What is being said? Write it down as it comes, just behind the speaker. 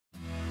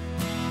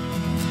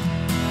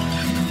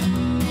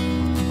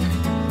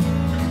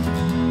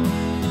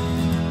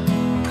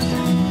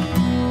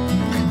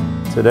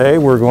Today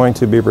we're going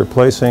to be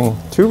replacing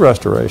two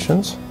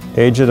restorations,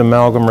 aged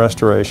amalgam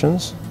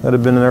restorations that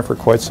have been in there for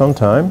quite some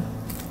time.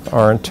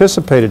 Our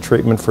anticipated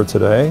treatment for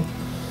today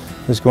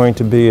is going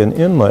to be an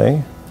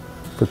inlay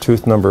for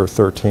tooth number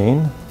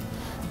 13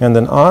 and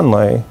an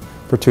onlay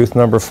for tooth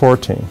number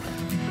 14.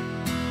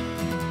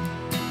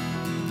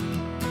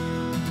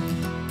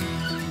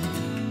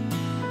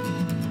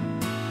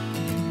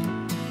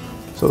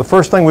 So the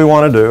first thing we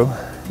want to do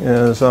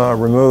is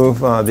remove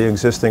the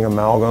existing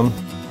amalgam.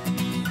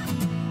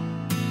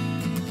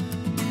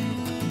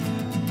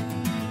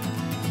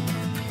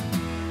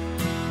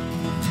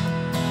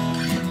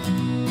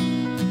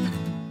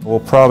 We'll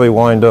probably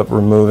wind up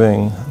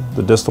removing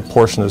the distal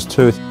portion of his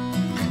tooth.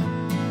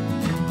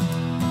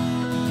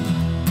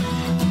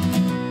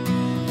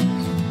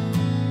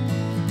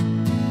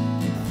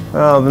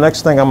 The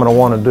next thing I'm going to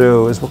want to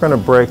do is we're going to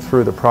break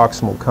through the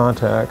proximal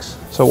contacts.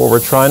 So what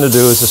we're trying to do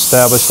is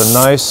establish a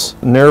nice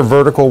near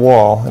vertical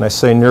wall, and I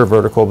say near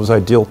vertical because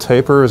ideal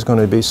taper is going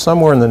to be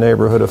somewhere in the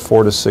neighborhood of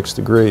 4 to 6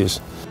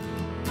 degrees.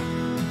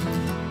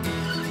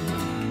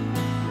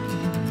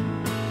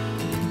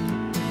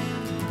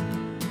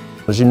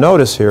 As you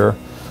notice here,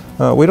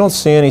 we don't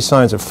see any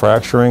signs of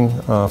fracturing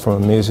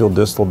from a mesial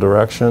distal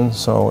direction,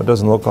 so it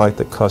doesn't look like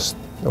the cusp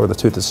or the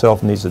tooth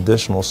itself needs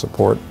additional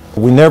support.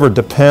 We never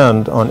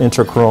depend on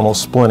intracoronal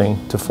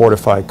splinting to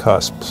fortify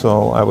cusp,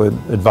 so I would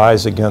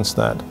advise against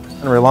that.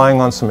 And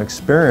relying on some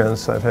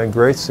experience, I've had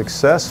great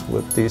success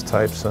with these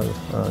types of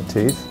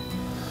teeth.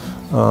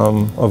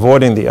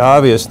 Avoiding the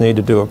obvious need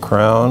to do a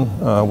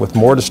crown with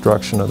more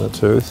destruction of the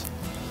tooth,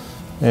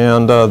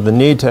 and the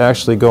need to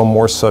actually go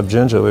more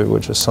subgingivally,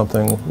 which is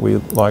something we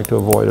like to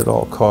avoid at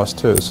all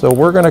costs too. So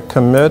we're going to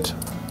commit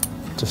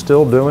to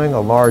still doing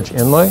a large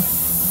inlay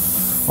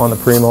on the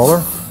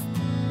premolar.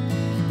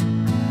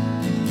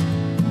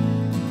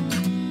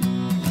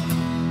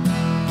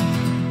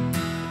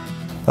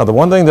 Now the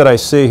one thing that I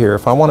see here,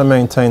 if I want to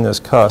maintain this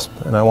cusp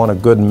and I want a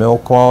good mill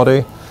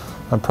quality,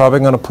 I'm probably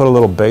going to put a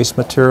little base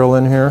material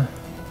in here.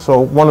 So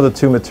one of the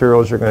two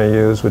materials you're going to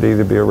use would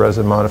either be a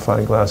resin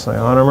modified glass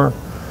ionomer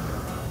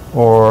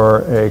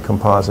or a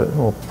composite.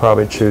 We'll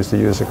probably choose to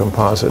use a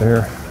composite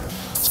here.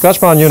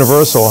 Scotch-Bond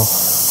Universal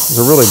is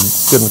a really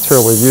good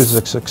material. We've used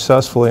it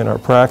successfully in our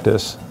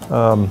practice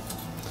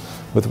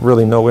with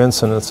really no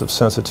incidence of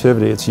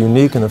sensitivity. It's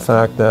unique in the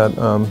fact that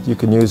you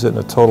can use it in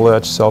a total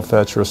etch,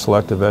 self-etch, or a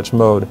selective etch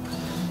mode.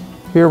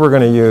 Here we're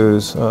going to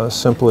use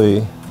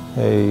simply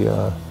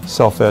a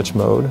self-etch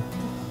mode.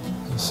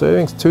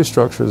 Saving tooth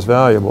structure is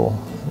valuable,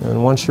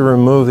 and once you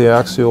remove the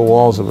axial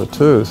walls of a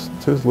tooth,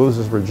 the tooth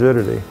loses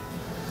rigidity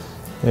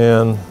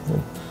and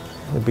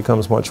it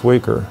becomes much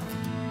weaker.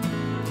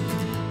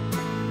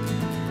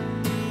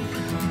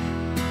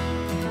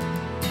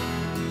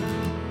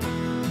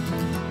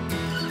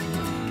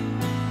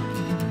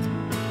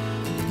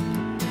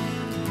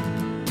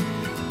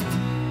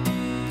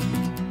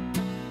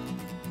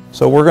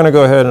 So we're going to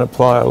go ahead and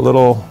apply a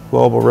little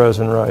flowable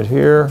resin right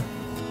here.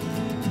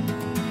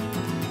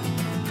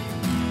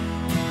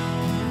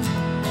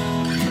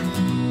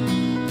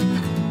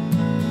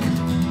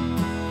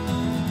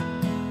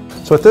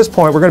 So at this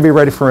point we're going to be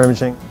ready for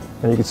imaging,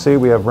 and you can see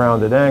we have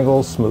rounded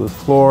angles, smooth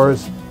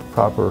floors,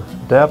 proper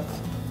depth.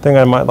 The thing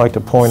I might like to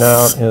point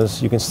out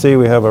is you can see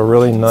we have a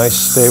really nice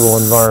stable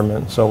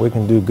environment, so we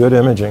can do good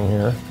imaging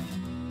here.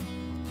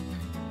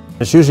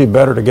 It's usually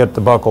better to get the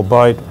buccal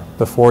bite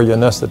before you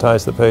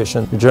anesthetize the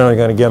patient. You're generally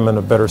going to get them in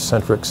a better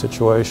centric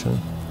situation.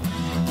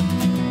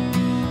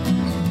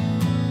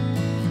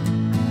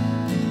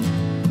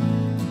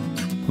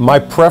 My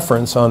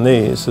preference on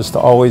these is to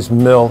always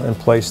mill and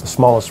place the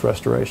smallest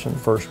restoration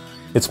first.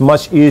 It's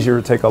much easier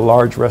to take a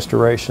large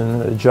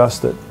restoration and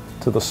adjust it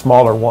to the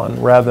smaller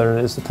one rather than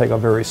it is to take a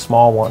very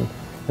small one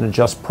and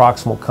adjust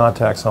proximal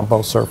contacts on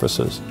both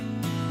surfaces.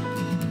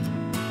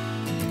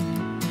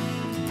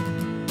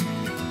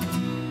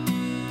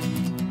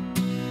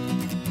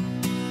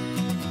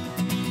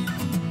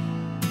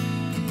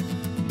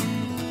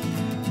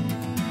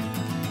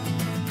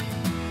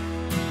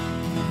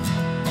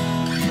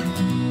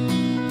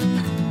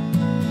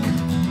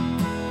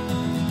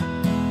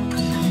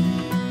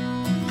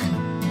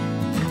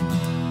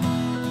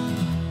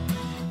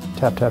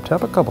 Tap, tap,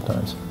 tap a couple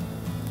times.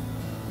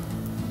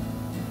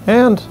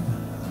 And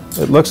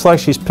it looks like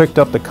she's picked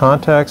up the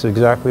contacts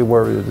exactly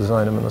where we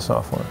designed them in the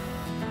software.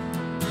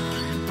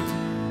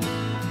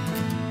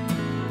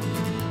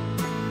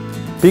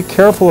 Be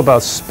careful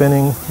about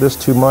spinning this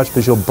too much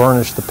because you'll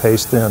burnish the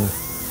paste in.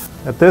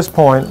 At this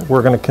point,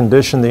 we're going to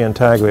condition the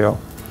intaglio.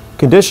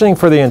 Conditioning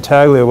for the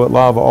intaglio with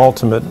Lava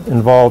Ultimate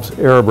involves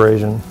air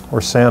abrasion or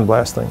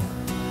sandblasting.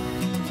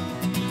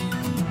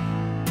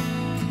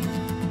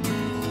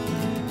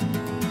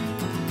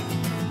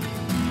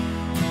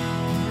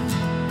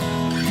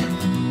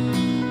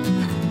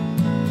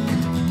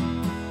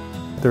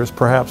 There's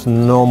perhaps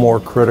no more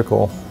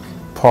critical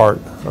part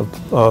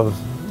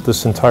of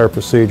this entire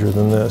procedure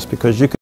than this, because you can